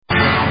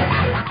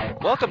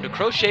Welcome to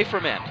Crochet for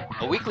Men,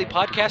 a weekly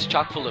podcast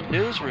chock full of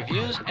news,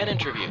 reviews, and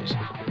interviews.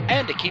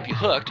 And to keep you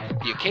hooked,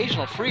 the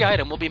occasional free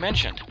item will be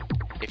mentioned.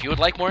 If you would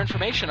like more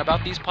information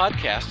about these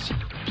podcasts,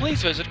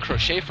 please visit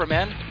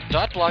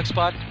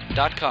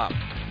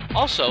crochetformen.blogspot.com.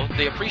 Also,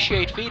 they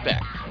appreciate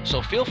feedback,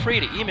 so feel free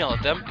to email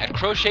at them at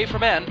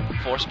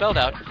crochetformen, 4 spelled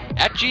out,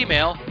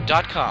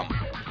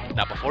 @gmail.com.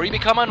 Now, before you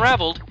become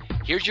unraveled,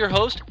 here's your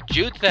host,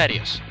 Jude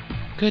Thaddeus.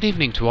 Good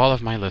evening to all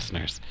of my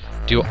listeners.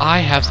 Do I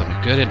have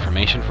some good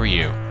information for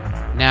you?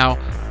 Now,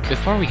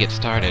 before we get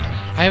started,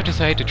 I have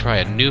decided to try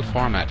a new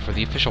format for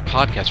the official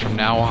podcast from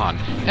now on,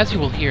 as you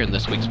will hear in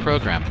this week's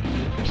program.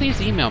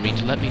 Please email me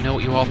to let me know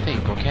what you all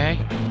think, okay?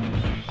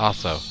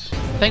 Also,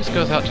 thanks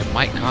goes out to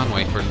Mike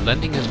Conway for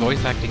lending his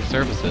voice acting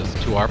services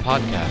to our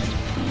podcast.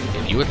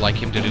 If you would like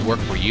him to do work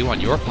for you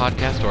on your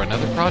podcast or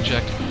another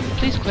project,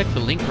 please click the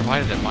link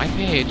provided at my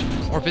page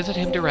or visit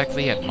him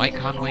directly at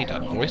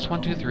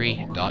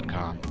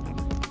mikeconway.voice123.com.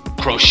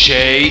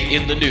 Crochet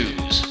in the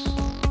news.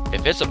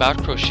 If it's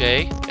about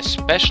crochet,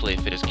 especially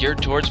if it is geared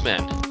towards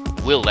men,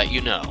 we'll let you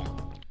know.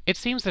 It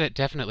seems that it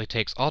definitely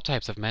takes all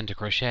types of men to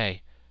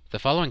crochet. The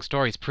following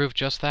stories prove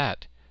just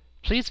that.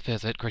 Please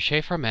visit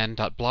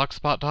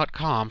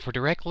crochetformen.blogspot.com for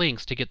direct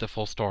links to get the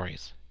full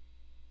stories.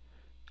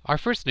 Our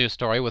first news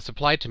story was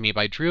supplied to me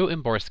by Drew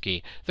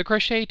Imborski, the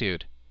Crochet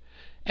Dude,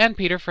 and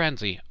Peter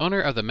Franzi,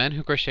 owner of the Men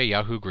Who Crochet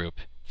Yahoo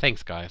group.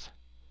 Thanks, guys.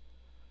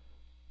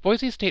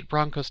 Boise State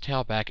Broncos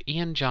tailback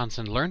Ian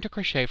Johnson learned to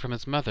crochet from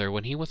his mother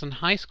when he was in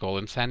high school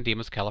in San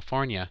Dimas,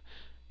 California.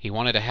 He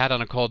wanted a hat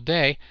on a cold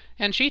day,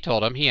 and she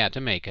told him he had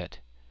to make it.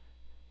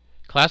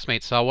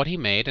 Classmates saw what he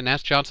made and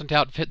asked Johnson to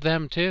outfit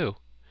them, too.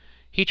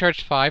 He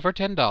charged $5 or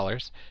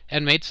 $10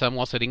 and made some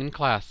while sitting in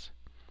class.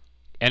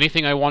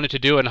 "Anything I wanted to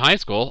do in high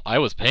school, I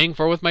was paying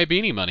for with my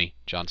beanie money,"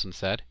 Johnson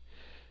said.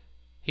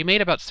 He made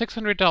about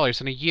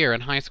 $600 in a year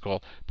in high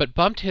school, but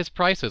bumped his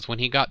prices when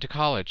he got to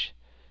college.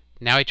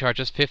 Now he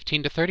charges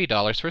 $15 to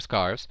 $30 for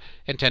scarves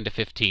and $10 to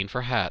 $15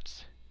 for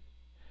hats.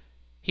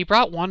 He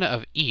brought one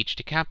of each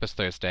to campus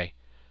Thursday,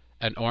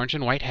 an orange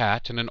and white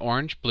hat and an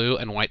orange, blue,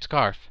 and white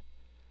scarf.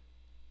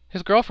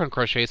 His girlfriend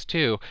crochets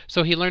too,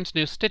 so he learns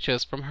new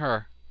stitches from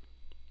her.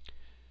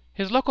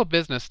 His local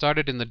business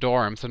started in the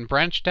dorms and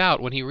branched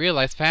out when he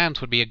realized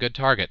fans would be a good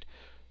target.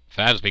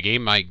 "Fans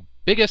became my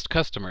biggest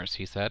customers,"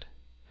 he said.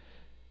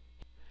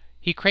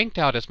 He cranked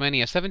out as many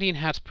as 17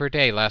 hats per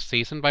day last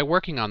season by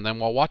working on them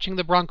while watching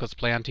the Broncos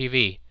play on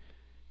TV.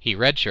 He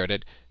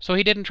redshirted, so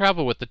he didn't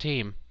travel with the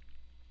team.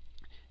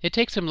 It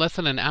takes him less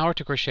than an hour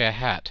to crochet a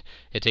hat.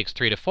 It takes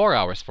 3 to 4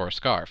 hours for a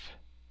scarf.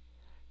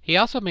 He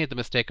also made the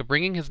mistake of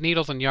bringing his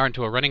needles and yarn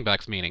to a running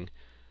backs meeting.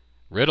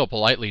 "Riddle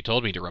politely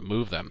told me to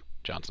remove them,"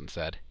 Johnson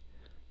said.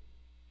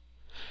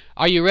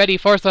 Are you ready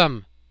for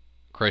some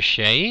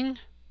crocheting?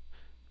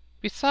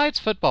 Besides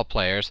football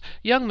players,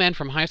 young men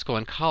from high school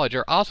and college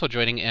are also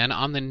joining in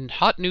on the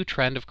hot new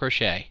trend of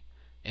crochet.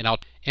 In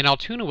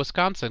Altoona,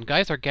 Wisconsin,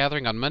 guys are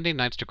gathering on Monday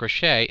nights to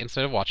crochet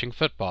instead of watching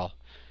football.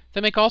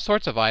 They make all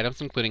sorts of items,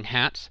 including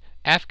hats,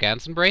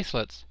 afghans, and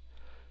bracelets.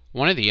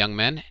 One of the young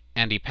men,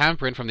 Andy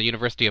Pamprin from the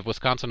University of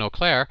Wisconsin-Eau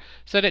Claire,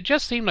 said it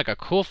just seemed like a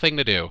cool thing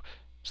to do,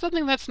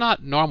 something that's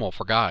not normal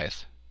for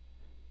guys.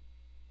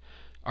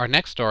 Our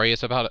next story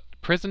is about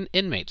prison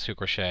inmates who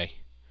crochet.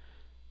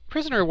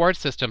 Prison reward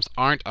systems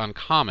aren't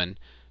uncommon,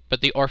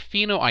 but the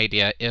Orfino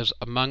idea is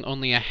among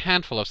only a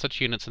handful of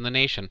such units in the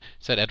nation,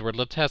 said Edward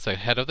Latessa,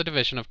 head of the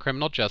Division of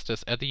Criminal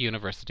Justice at the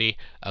University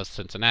of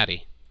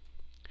Cincinnati.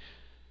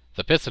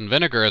 "The piss and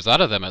vinegar is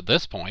out of them at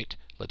this point,"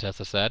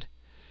 Latessa said.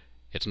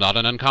 "It's not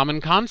an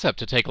uncommon concept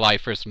to take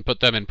lifers and put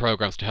them in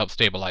programs to help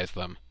stabilize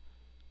them."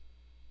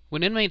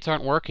 When inmates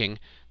aren't working,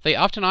 they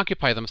often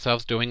occupy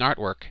themselves doing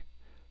artwork.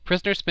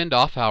 Prisoners spend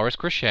off hours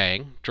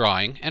crocheting,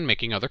 drawing, and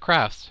making other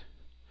crafts.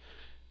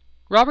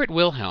 Robert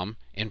Wilhelm,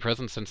 in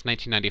prison since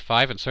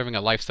 1995 and serving a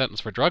life sentence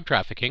for drug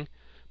trafficking,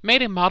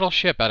 made a model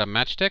ship out of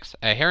matchsticks,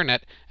 a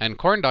hairnet, and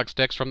corn dog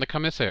sticks from the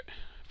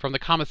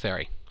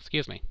commissary.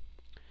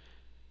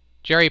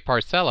 Jerry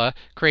Parcella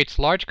creates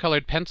large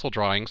colored pencil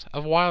drawings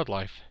of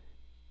wildlife.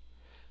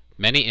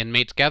 Many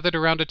inmates gathered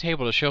around a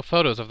table to show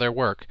photos of their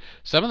work.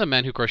 Some of the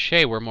men who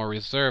crochet were more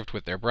reserved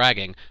with their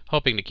bragging,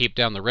 hoping to keep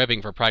down the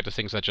ribbing for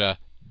practicing such a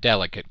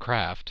delicate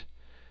craft.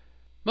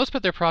 Most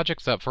put their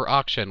projects up for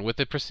auction, with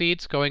the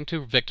proceeds going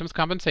to victims'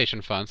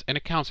 compensation funds and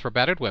accounts for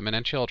battered women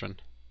and children.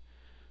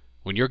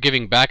 "When you're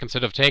giving back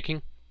instead of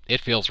taking,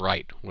 it feels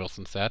right,"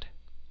 Wilson said.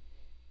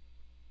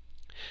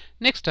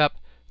 Next up,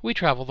 we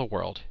travel the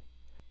world.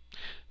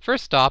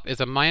 First stop is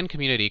a Mayan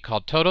community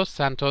called Todos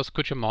Santos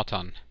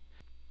Cuchumotan.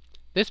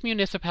 This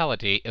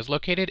municipality is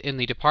located in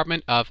the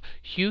department of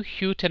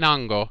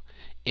Huehuetenango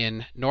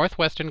in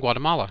northwestern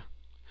Guatemala.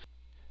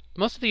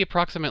 Most of the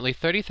approximately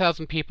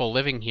 30,000 people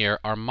living here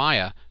are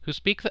Maya, who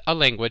speak a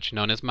language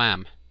known as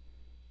Mam.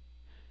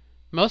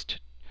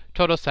 Most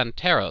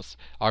Todosanteros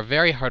are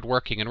very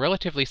hard-working and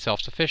relatively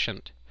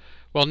self-sufficient.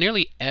 While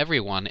nearly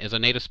everyone is a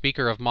native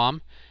speaker of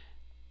Mam,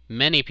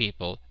 many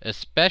people,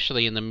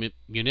 especially in the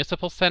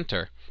municipal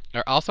center,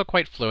 are also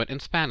quite fluent in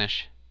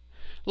Spanish.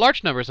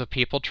 Large numbers of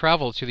people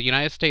travel to the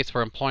United States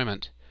for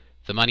employment.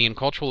 The money and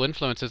cultural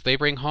influences they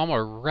bring home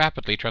are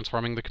rapidly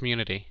transforming the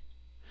community.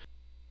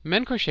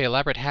 Men crochet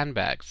elaborate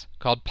handbags,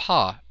 called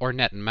pa, or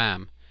net and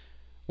mam,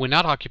 when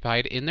not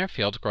occupied in their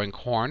fields growing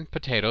corn,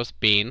 potatoes,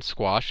 beans,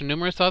 squash, and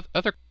numerous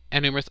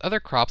other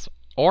crops,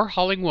 or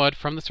hauling wood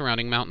from the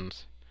surrounding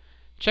mountains.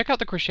 Check out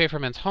the Crochet for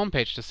Men's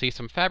homepage to see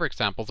some fabric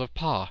samples of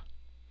pa.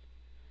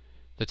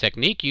 The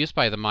technique used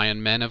by the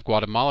Mayan men of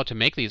Guatemala to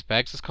make these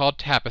bags is called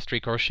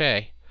tapestry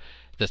crochet.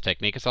 This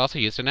technique is also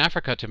used in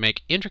Africa to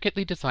make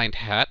intricately designed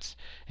hats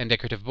and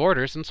decorative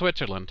borders in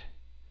Switzerland.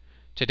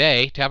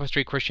 Today,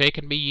 tapestry crochet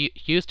can be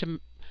used to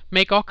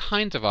make all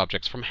kinds of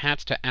objects, from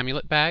hats to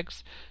amulet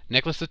bags,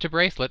 necklaces to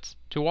bracelets,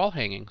 to wall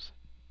hangings.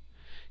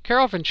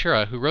 Carol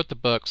Ventura, who wrote the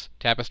books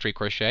Tapestry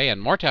Crochet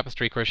and More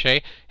Tapestry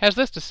Crochet, has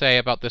this to say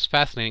about this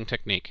fascinating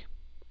technique.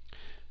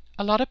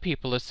 A lot of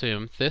people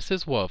assume this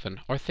is woven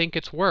or think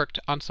it's worked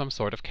on some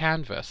sort of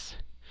canvas.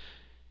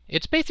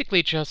 It's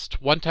basically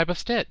just one type of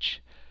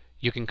stitch.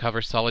 You can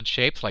cover solid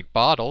shapes like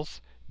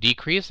bottles,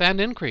 decrease and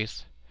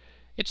increase.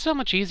 It's so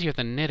much easier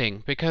than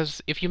knitting,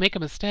 because if you make a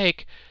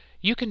mistake,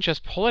 you can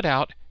just pull it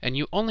out and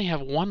you only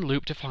have one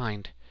loop to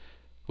find.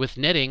 With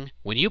knitting,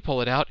 when you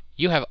pull it out,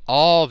 you have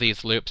all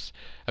these loops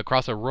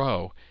across a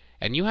row,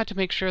 and you have to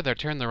make sure they're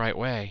turned the right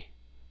way.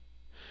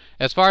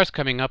 As far as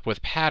coming up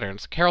with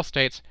patterns, Carol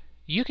states,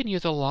 you can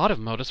use a lot of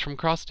motifs from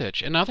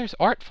cross-stitch and other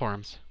art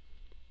forms.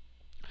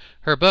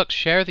 Her books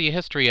share the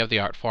history of the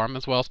art form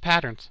as well as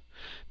patterns.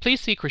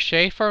 Please see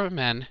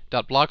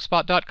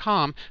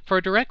crochetformen.blogspot.com for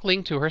a direct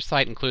link to her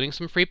site, including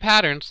some free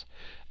patterns,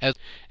 as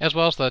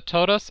well as the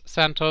Todos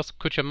Santos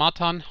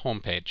Cuchumatan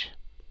homepage.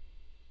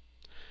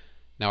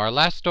 Now our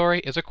last story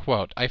is a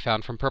quote I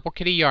found from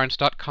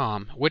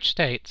PurpleKittyYarns.com, which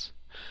states,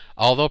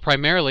 although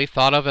primarily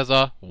thought of as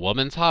a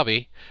woman's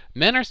hobby,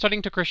 men are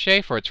starting to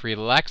crochet for its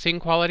relaxing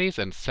qualities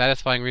and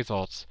satisfying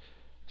results.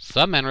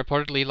 Some men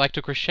reportedly like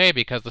to crochet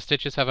because the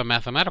stitches have a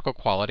mathematical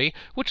quality,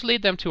 which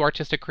lead them to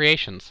artistic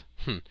creations.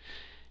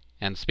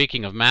 And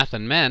speaking of math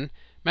and men,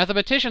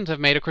 mathematicians have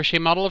made a crochet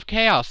model of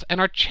chaos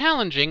and are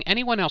challenging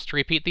anyone else to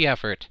repeat the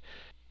effort.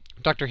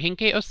 Dr.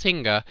 Hinke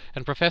Osinga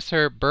and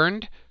Professor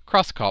Bernd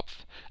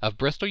Krauskopf of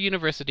Bristol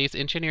University's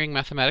Engineering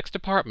Mathematics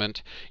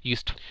Department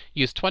used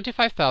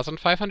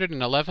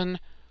 25,511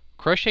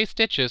 crochet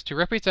stitches to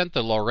represent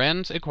the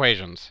Lorentz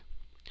equations.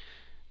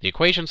 The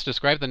equations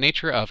describe the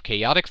nature of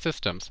chaotic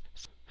systems,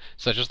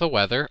 such as the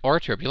weather or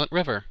a turbulent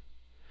river.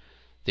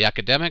 The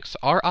academics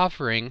are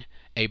offering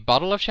a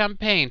bottle of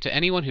champagne to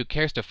anyone who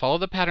cares to follow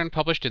the pattern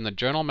published in the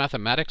journal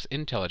Mathematics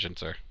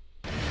Intelligencer.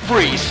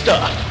 Free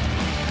stuff!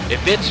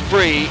 If it's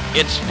free,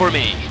 it's for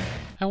me!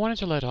 I wanted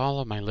to let all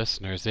of my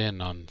listeners in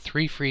on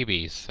 3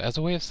 freebies as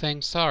a way of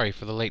saying sorry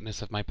for the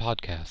lateness of my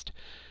podcast.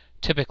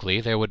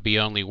 Typically, there would be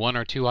only 1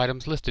 or 2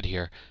 items listed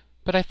here,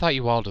 but I thought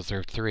you all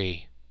deserved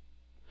 3.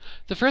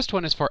 The first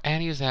one is for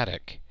Annie's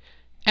Attic.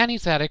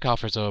 Annie's Attic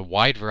offers a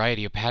wide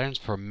variety of patterns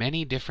for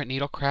many different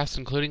needle crafts,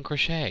 including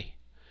crochet.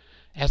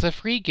 As a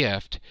free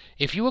gift,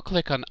 if you will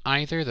click on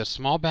either the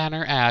small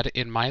banner ad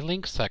in my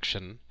links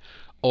section,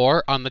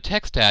 or on the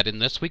text ad in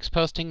this week's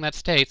posting that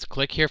states,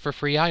 click here for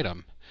free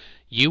item,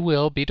 you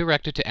will be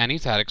directed to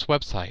Annie's Attic's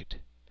website.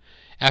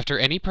 After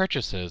any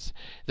purchases,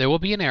 there will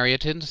be an area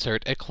to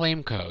insert a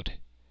claim code.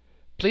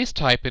 Please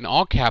type in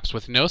all caps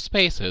with no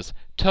spaces,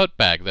 tote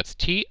bag, that's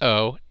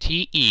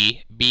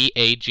TOTEBAG.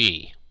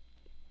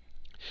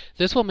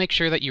 This will make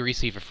sure that you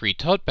receive a free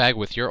tote bag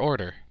with your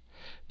order.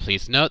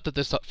 Please note that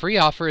this free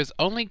offer is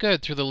only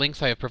good through the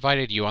links I have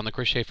provided you on the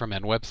Crochet for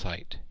Men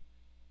website.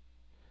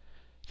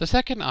 The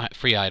second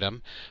free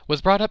item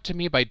was brought up to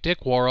me by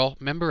Dick Worrell,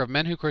 member of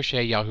Men Who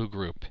Crochet Yahoo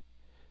group.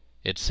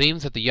 It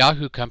seems that the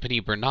Yahoo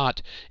company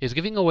Bernat is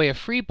giving away a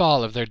free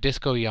ball of their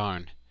disco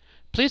yarn.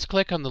 Please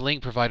click on the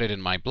link provided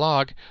in my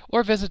blog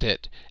or visit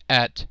it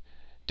at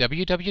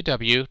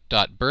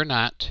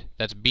www.bernat,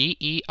 that's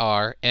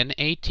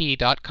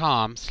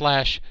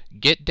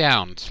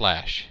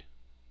BERNAT.com/getdown/.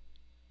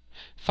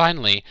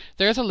 Finally,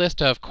 there is a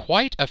list of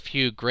quite a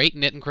few great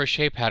knit and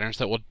crochet patterns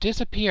that will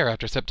disappear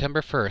after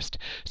September 1st,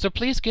 so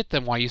please get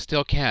them while you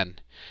still can.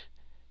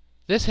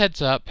 This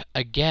heads up,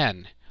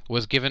 again,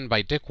 was given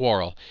by Dick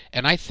Worrell,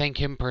 and I thank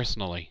him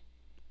personally.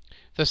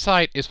 The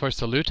site is for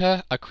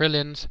Saluta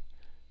Acrylin's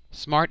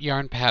Smart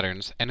Yarn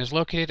Patterns and is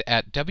located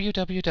at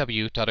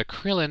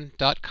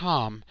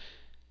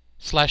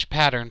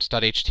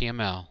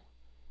www.acrylin.com/patterns.html.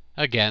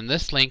 Again,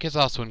 this link is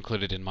also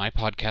included in my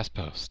podcast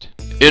post.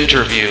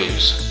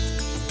 Interviews.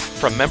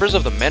 From members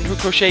of the Men Who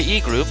Crochet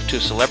E-Group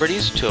to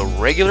celebrities to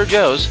regular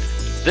Joes,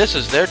 this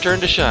is their turn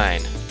to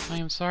shine. I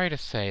am sorry to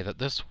say that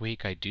this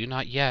week I do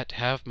not yet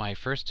have my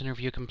first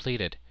interview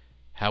completed.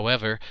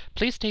 However,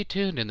 please stay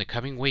tuned in the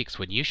coming weeks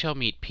when you shall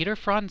meet Peter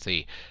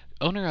Franzi,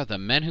 owner of the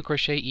Men Who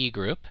Crochet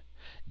E-Group,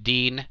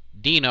 Dean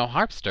Dino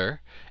Harpster,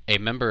 a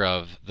member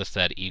of the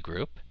said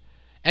E-Group,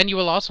 and you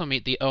will also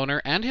meet the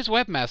owner and his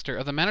webmaster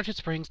of the Manitou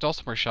Springs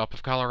Dulcimer Shop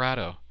of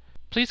Colorado.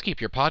 Please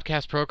keep your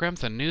podcast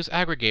programs and news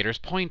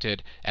aggregators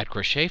pointed at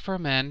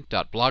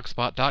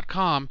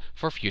crochetformen.blogspot.com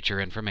for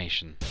future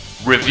information.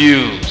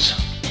 Reviews.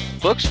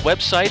 Books,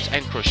 websites,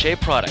 and crochet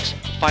products.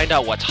 Find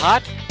out what's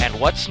hot and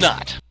what's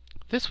not.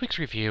 This week's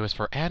review is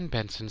for Anne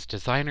Benson's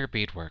Designer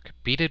Beadwork,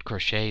 Beaded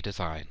Crochet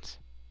Designs.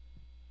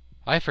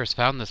 I first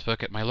found this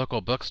book at my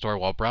local bookstore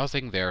while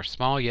browsing their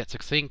small yet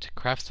succinct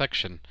craft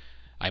section.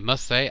 I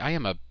must say I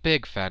am a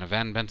big fan of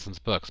Anne Benson's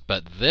books,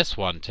 but this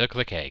one took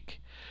the cake.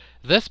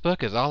 This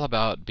book is all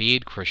about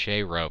bead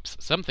crochet ropes,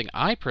 something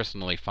I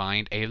personally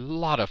find a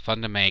lot of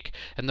fun to make,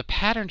 and the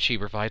patterns she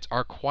provides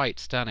are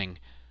quite stunning.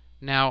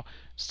 Now,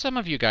 some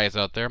of you guys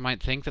out there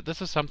might think that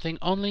this is something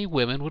only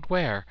women would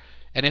wear,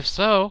 and if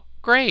so,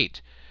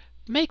 great!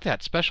 Make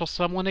that special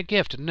someone a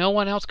gift no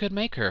one else could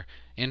make her.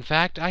 In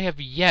fact, I have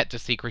yet to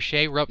see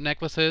crochet rope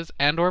necklaces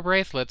and or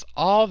bracelets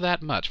all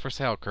that much for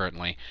sale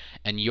currently,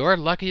 and your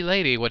lucky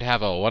lady would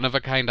have a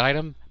one-of-a-kind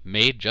item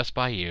made just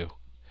by you.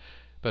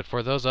 But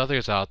for those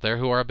others out there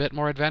who are a bit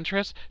more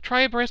adventurous,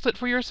 try a bracelet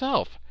for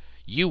yourself.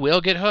 You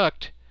will get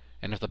hooked.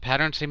 And if the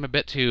patterns seem a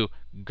bit too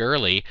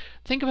girly,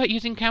 think about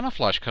using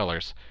camouflage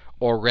colors,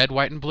 or red,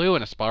 white, and blue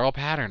in a spiral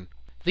pattern.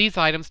 These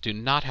items do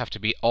not have to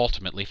be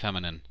ultimately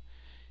feminine.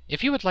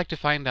 If you would like to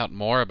find out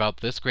more about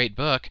this great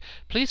book,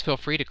 please feel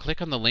free to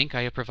click on the link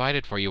I have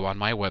provided for you on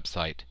my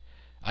website.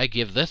 I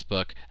give this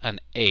book an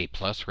A+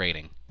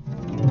 rating.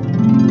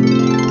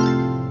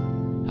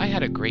 I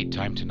had a great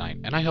time tonight,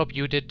 and I hope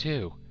you did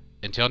too.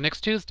 Until next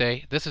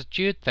Tuesday, this is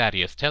Jude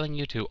Thaddeus telling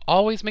you to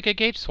always make a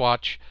gauge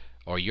swatch,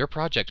 or your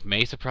project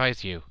may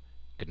surprise you.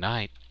 Good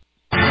night.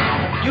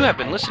 You have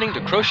been listening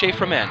to Crochet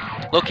for Men,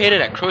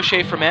 located at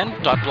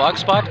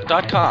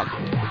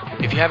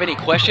crochetformen.blogspot.com. If you have any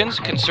questions,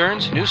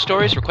 concerns, news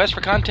stories, requests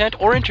for content,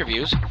 or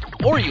interviews,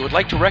 or you would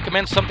like to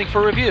recommend something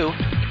for review,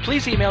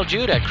 please email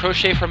Jude at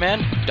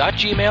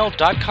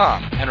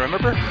crochetformen.gmail.com. And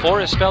remember,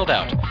 4 is spelled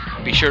out.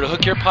 Be sure to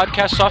hook your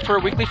podcast software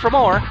weekly for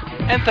more,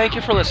 and thank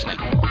you for listening.